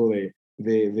el mundo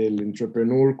del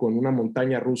entrepreneur, con una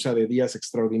montaña rusa de días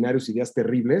extraordinarios y días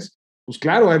terribles, pues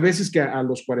claro, hay veces que a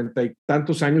los 40 y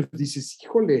tantos años dices,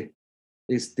 híjole,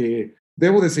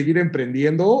 debo de seguir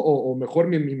emprendiendo o mejor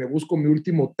me busco mi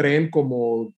último tren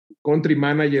como country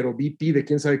manager o VP de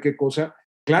quién sabe qué cosa.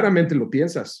 Claramente lo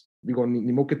piensas, digo,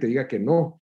 ni modo que te diga que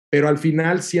no, pero al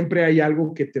final siempre hay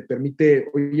algo que te permite,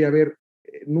 oye, a ver,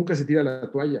 nunca se tira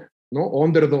la toalla, ¿no?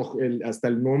 Underdog, hasta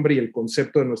el nombre y el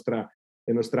concepto de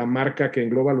nuestra marca que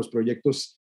engloba los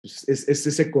proyectos, pues es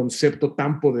ese concepto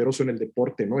tan poderoso en el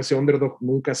deporte, ¿no? Ese underdog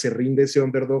nunca se rinde, ese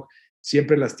underdog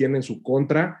siempre las tiene en su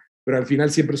contra, pero al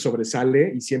final siempre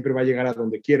sobresale y siempre va a llegar a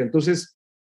donde quiere. Entonces,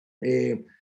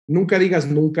 nunca digas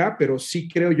nunca, pero sí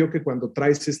creo yo que cuando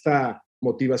traes esta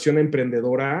motivación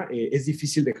emprendedora, es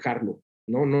difícil dejarlo,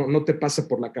 ¿no? No te pasa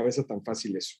por la cabeza tan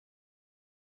fácil eso.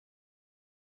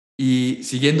 Y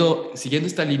siguiendo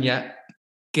esta línea,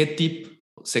 ¿qué tip,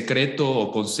 secreto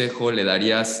o consejo le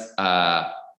darías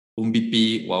a un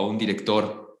VP o a un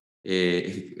director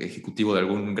ejecutivo de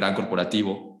algún gran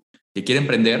corporativo que quiere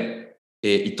emprender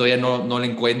y todavía no le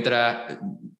encuentra,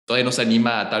 todavía no se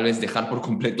anima a tal vez dejar por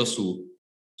completo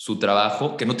su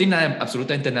trabajo, que no tiene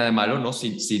absolutamente nada de malo, ¿no?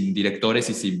 Sin directores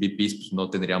y sin VPs pues no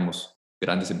tendríamos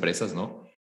grandes empresas, ¿no?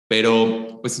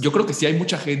 Pero pues yo creo que sí hay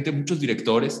mucha gente, muchos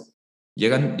directores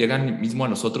llegan mismo a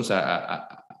nosotros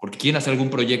porque quieren hacer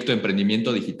algún proyecto de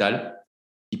emprendimiento digital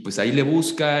y pues ahí le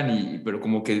buscan, pero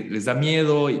como que les da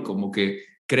miedo y como que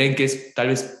creen que es tal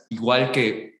vez igual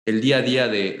que el día a día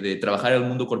de trabajar en el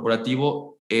mundo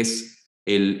corporativo es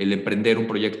el emprender un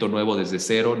proyecto nuevo desde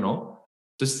cero, ¿no?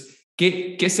 Entonces,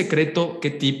 ¿qué secreto, qué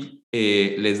tip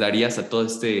les darías a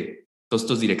todos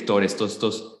estos directores, todos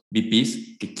estos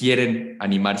VPs que quieren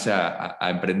animarse a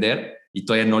emprender y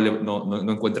todavía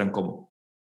no encuentran cómo?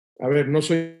 A ver, no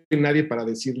soy nadie para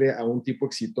decirle a un tipo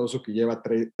exitoso que lleva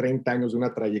 30 años de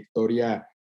una trayectoria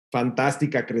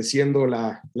fantástica, creciendo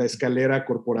la escalera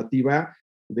corporativa,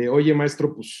 de, oye,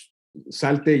 maestro, pues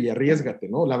salte y arriésgate,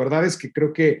 ¿no? La verdad es que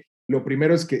creo que lo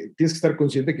primero es que tienes que estar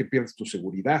consciente que pierdes tu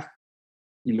seguridad.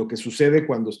 Y lo que sucede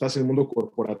cuando estás en el mundo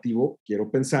corporativo,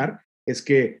 quiero pensar, es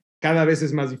que cada vez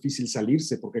es más difícil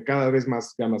salirse, porque cada vez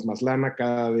más ganas más lana,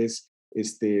 cada vez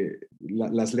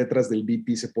las letras del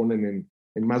VP se ponen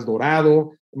en más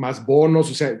dorado, más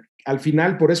bonos, o sea, al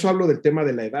final, por eso hablo del tema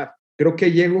de la edad. Creo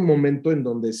que llega un momento en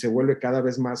donde se vuelve cada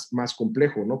vez más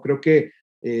complejo, ¿no? Creo que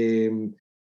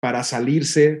para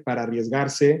salirse, para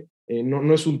arriesgarse,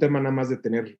 no es un tema nada más de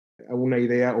tener una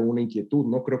idea o una inquietud,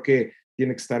 ¿no? Creo que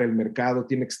tiene que estar el mercado,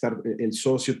 tiene que estar el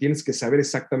socio, tienes que saber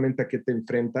exactamente a qué te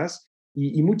enfrentas.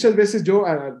 Y muchas veces yo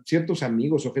a ciertos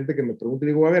amigos o gente que me pregunta,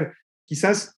 digo, a ver,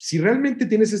 quizás si realmente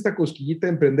tienes esta cosquillita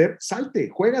de emprender, salte,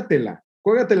 juégatela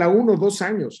 1 o 2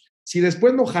 años. Si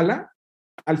después no jala,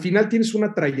 al final tienes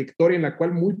una trayectoria en la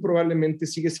cual muy probablemente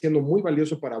sigues siendo muy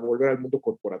valioso para volver al mundo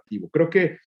corporativo. Creo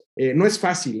que no es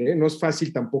fácil, no es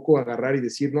fácil tampoco agarrar y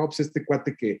decir, no, pues este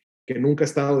cuate que nunca ha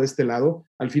estado de este lado,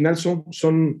 al final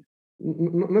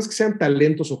no es que sean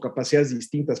talentos o capacidades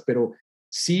distintas, pero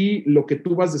sí lo que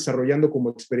tú vas desarrollando como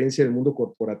experiencia en el mundo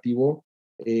corporativo,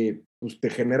 pues te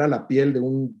genera la piel de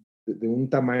un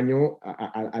tamaño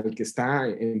al que está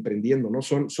emprendiendo, ¿no?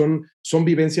 Son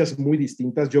vivencias muy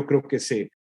distintas. Yo creo que se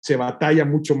batalla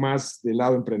mucho más del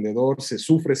lado emprendedor, se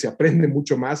sufre, se aprende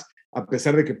mucho más, a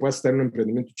pesar de que puedas estar en un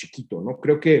emprendimiento chiquito, ¿no?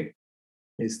 Creo que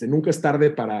nunca es tarde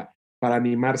para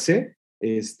animarse.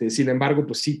 Sin embargo,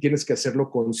 pues sí tienes que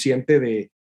hacerlo consciente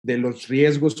de los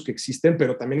riesgos que existen,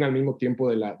 pero también al mismo tiempo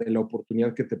de la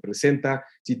oportunidad que te presenta.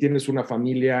 Si tienes una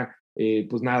familia,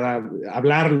 pues nada,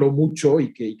 hablarlo mucho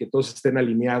y que todos estén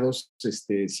alineados,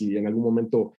 si en algún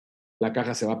momento la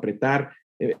caja se va a apretar.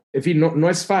 En fin, no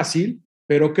es fácil,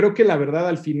 pero creo que la verdad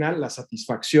al final la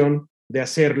satisfacción de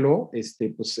hacerlo,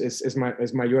 pues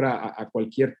es mayor a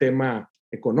cualquier tema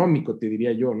económico, te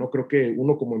diría yo, ¿no? Creo que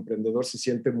uno como emprendedor se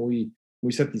siente muy,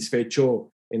 muy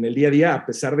satisfecho en el día a día, a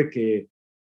pesar de que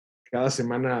cada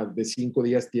semana de 5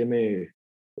 días tiene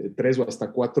 3 o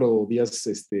hasta 4 días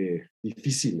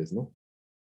difíciles, ¿no?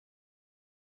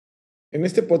 En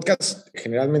este podcast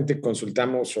generalmente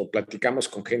consultamos o platicamos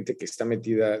con gente que está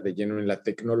metida de lleno en la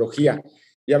tecnología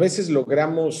y a veces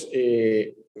logramos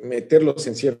meterlos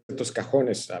en ciertos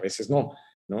cajones, a veces no,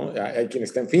 ¿no? Hay quien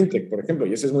está en fintech, por ejemplo,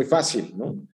 y eso es muy fácil,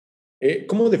 ¿no?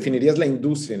 ¿Cómo definirías la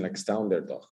industria en la que está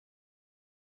Underdog?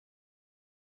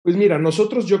 Pues mira,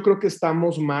 nosotros yo creo que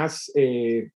estamos más,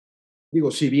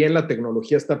 si bien la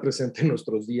tecnología está presente en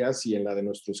nuestros días y en la de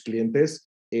nuestros clientes,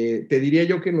 te diría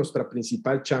yo que nuestra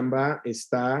principal chamba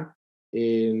está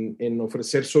en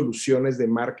ofrecer soluciones de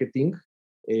marketing,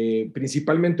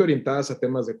 principalmente orientadas a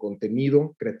temas de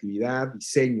contenido, creatividad,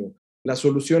 diseño. Las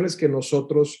soluciones que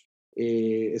nosotros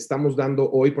estamos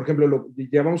dando hoy, por ejemplo,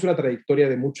 llevamos una trayectoria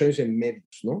de muchos años en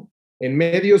medios, ¿no? En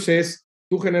medios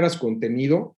tú generas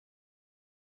contenido,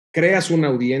 creas una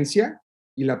audiencia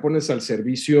y la pones al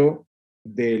servicio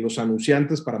de los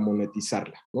anunciantes para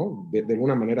monetizarla, ¿no? De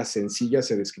alguna manera sencilla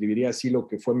se describiría así lo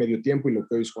que fue Medio Tiempo y lo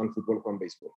que hoy es Juanfutbol, Juan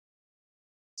Béisbol.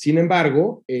 Sin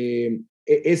embargo,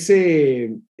 ese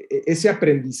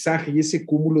aprendizaje y ese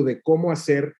cúmulo de cómo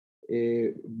hacer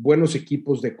buenos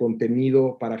equipos de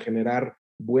contenido para generar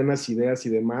buenas ideas y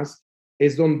demás,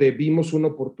 es donde vimos una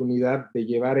oportunidad de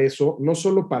llevar eso no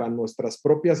solo para nuestras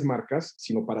propias marcas,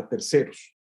 sino para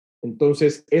terceros.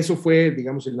 Entonces, eso fue,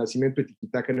 digamos, el nacimiento de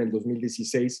Tikitaka en el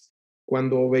 2016,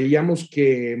 cuando veíamos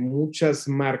que muchas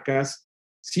marcas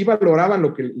sí valoraban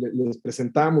lo que les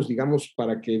presentábamos, digamos,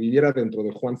 para que viviera dentro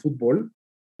de Juanfutbol,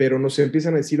 pero nos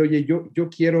empiezan a decir, oye, yo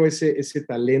quiero ese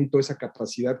talento, esa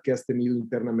capacidad que has tenido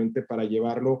internamente para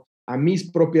llevarlo a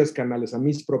mis propios canales, a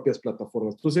mis propias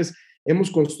plataformas. Entonces, hemos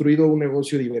construido un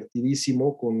negocio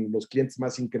divertidísimo con los clientes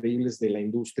más increíbles de la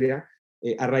industria,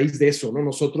 a raíz de eso, ¿no?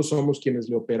 Nosotros somos quienes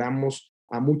le operamos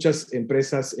a muchas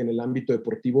empresas en el ámbito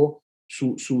deportivo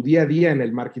su día a día en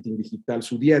el marketing digital,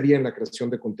 su día a día en la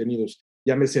creación de contenidos.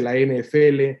 Llámese la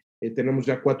NFL, tenemos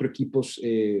ya 4 equipos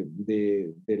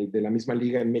de la misma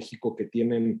liga en México que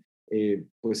tienen,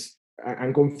 pues,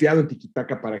 han confiado en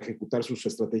Tikitaka para ejecutar sus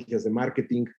estrategias de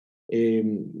marketing.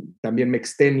 También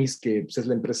Mextenis, que pues, es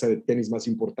la empresa de tenis más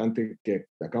importante que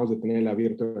acabamos de tener el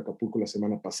abierto en Acapulco la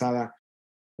semana pasada.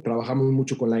 Trabajamos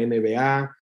mucho con la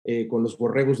NBA, con los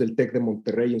Borregos del TEC de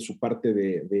Monterrey en su parte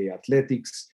de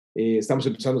Athletics. Estamos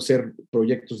empezando a hacer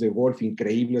proyectos de golf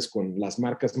increíbles con las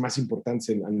marcas más importantes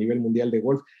a nivel mundial de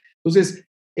golf. Entonces,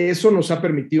 eso nos ha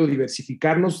permitido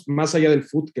diversificarnos más allá del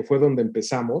foot, que fue donde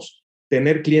empezamos,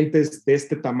 tener clientes de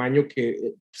este tamaño que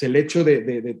pues, el hecho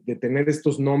de tener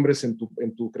estos nombres en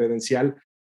tu credencial,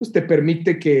 pues te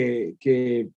permite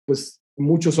que pues,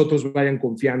 muchos otros vayan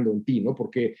confiando en ti, ¿no?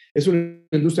 Porque es una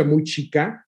industria muy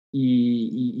chica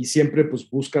y siempre pues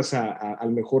buscas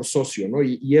al mejor socio, ¿no?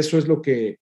 Y eso es lo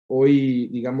que hoy,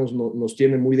 digamos, nos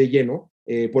tiene muy de lleno.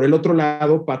 Por el otro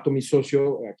lado, Pato, mi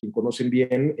socio, a quien conocen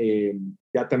bien,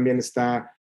 ya también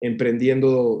está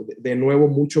emprendiendo de nuevo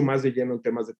mucho más de lleno en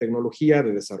temas de tecnología,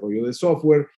 de desarrollo de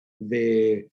software,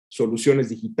 de soluciones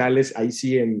digitales, ahí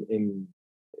sí en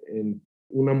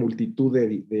una multitud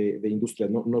de industrias,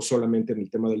 no solamente en el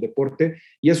tema del deporte.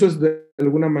 Y eso es de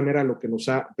alguna manera lo que nos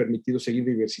ha permitido seguir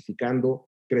diversificando,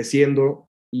 creciendo.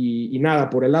 Y nada,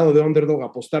 por el lado de Underdog,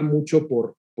 apostar mucho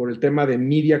por el tema de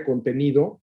media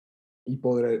contenido y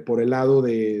por el lado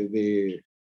de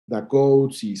Da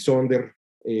Codes y Sonder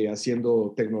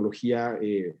haciendo tecnología,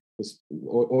 pues,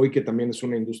 hoy que también es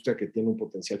una industria que tiene un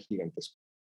potencial gigantesco.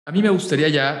 A mí me gustaría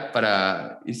ya,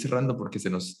 para ir cerrando porque se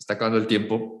nos está acabando el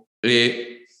tiempo,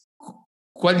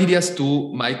 ¿cuál dirías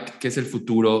tú, Mike, que es el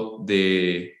futuro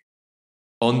de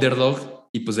Underdog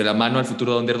y pues de la mano al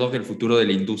futuro de Underdog, el futuro de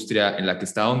la industria en la que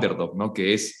está Underdog, ¿no?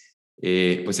 Que es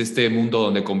pues este mundo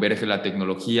donde converge la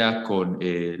tecnología con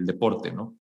el deporte,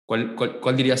 ¿no?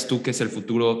 ¿Cuál dirías tú que es el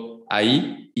futuro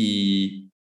ahí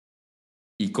y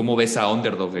cómo ves a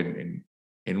Underdog en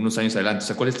unos años adelante? O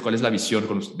sea, ¿cuál es la visión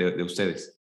de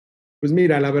ustedes? Pues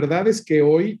mira, la verdad es que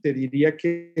hoy te diría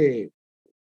que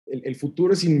el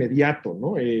futuro es inmediato,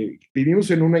 ¿no?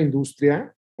 Vivimos en una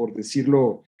industria, por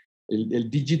decirlo, el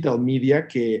digital media,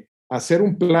 que hacer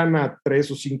un plan a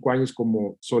 3 o 5 años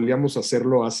como solíamos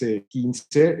hacerlo hace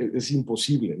 15 es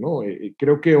imposible, ¿no?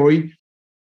 Creo que hoy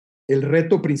el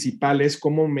reto principal es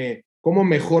cómo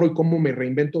mejoro y cómo me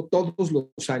reinvento todos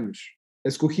los años.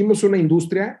 Escogimos una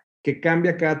industria que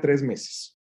cambia cada 3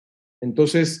 meses.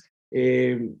 Entonces,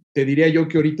 te diría yo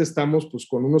que ahorita estamos pues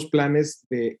con unos planes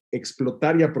de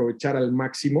explotar y aprovechar al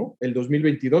máximo. El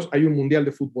 2022 hay un mundial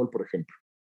de fútbol, por ejemplo.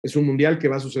 Es un mundial que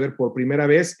va a suceder por primera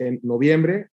vez en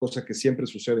noviembre, cosa que siempre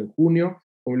sucede en junio.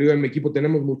 Como le digo, en mi equipo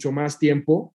tenemos mucho más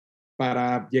tiempo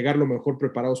para llegar lo mejor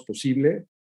preparados posible.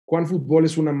 Juanfutbol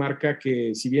es una marca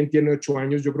que, si bien tiene 8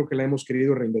 años, yo creo que la hemos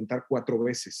querido reinventar 4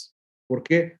 veces. ¿Por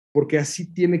qué? Porque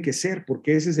así tiene que ser,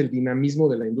 porque ese es el dinamismo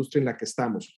de la industria en la que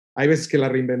estamos. Hay veces que la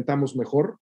reinventamos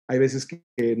mejor, hay veces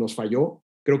que nos falló.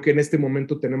 Creo que en este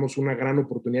momento tenemos una gran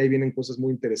oportunidad y vienen cosas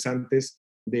muy interesantes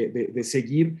de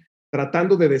seguir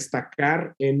tratando de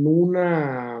destacar en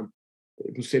una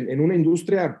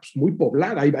industria pues, muy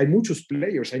poblada. Hay muchos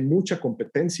players, hay mucha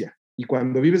competencia. Y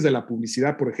cuando vives de la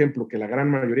publicidad, por ejemplo, que la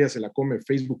gran mayoría se la come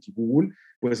Facebook y Google,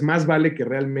 pues más vale que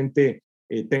realmente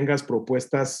tengas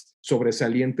propuestas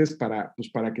sobresalientes para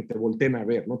que te volteen a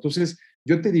ver, ¿no? Entonces,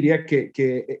 yo te diría que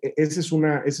esa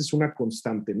es una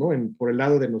constante, ¿no? Por el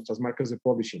lado de nuestras marcas de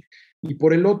publishing. Y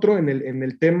por el otro, en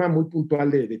el tema muy puntual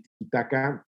de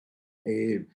Tikitaka,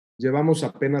 llevamos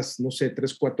apenas, no sé,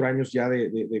 3, 4 años ya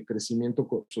de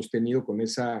crecimiento sostenido con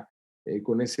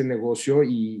ese negocio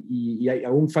y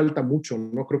aún falta mucho,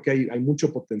 ¿no? Creo que hay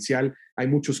mucho potencial, hay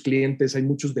muchos clientes, hay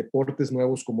muchos deportes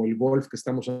nuevos como el golf que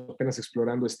estamos apenas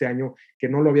explorando este año, que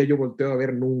no lo había yo volteado a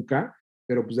ver nunca,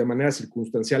 pero pues de manera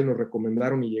circunstancial nos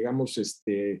recomendaron y llegamos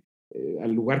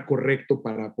al lugar correcto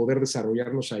para poder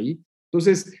desarrollarnos ahí.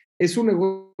 Entonces, es un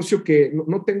negocio que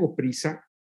no tengo prisa,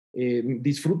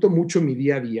 disfruto mucho mi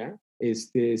día a día.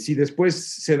 Si después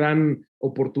se dan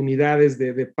oportunidades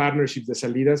de partnerships, de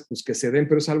salidas, pues que se den,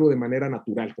 pero es algo de manera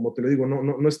natural. Como te lo digo,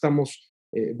 no estamos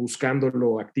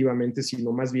buscándolo activamente,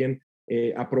 sino más bien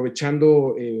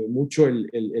aprovechando mucho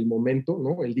el momento,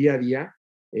 ¿no? El día a día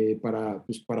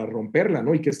para romperla,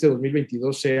 ¿no? Y que este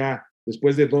 2022 sea,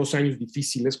 después de 2 años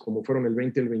difíciles, como fueron el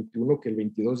 20 y el 21, que el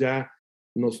 22 ya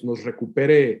nos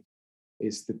recupere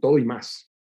todo y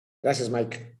más. Gracias,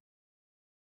 Mike.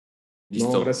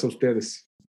 Listo. No, gracias a ustedes.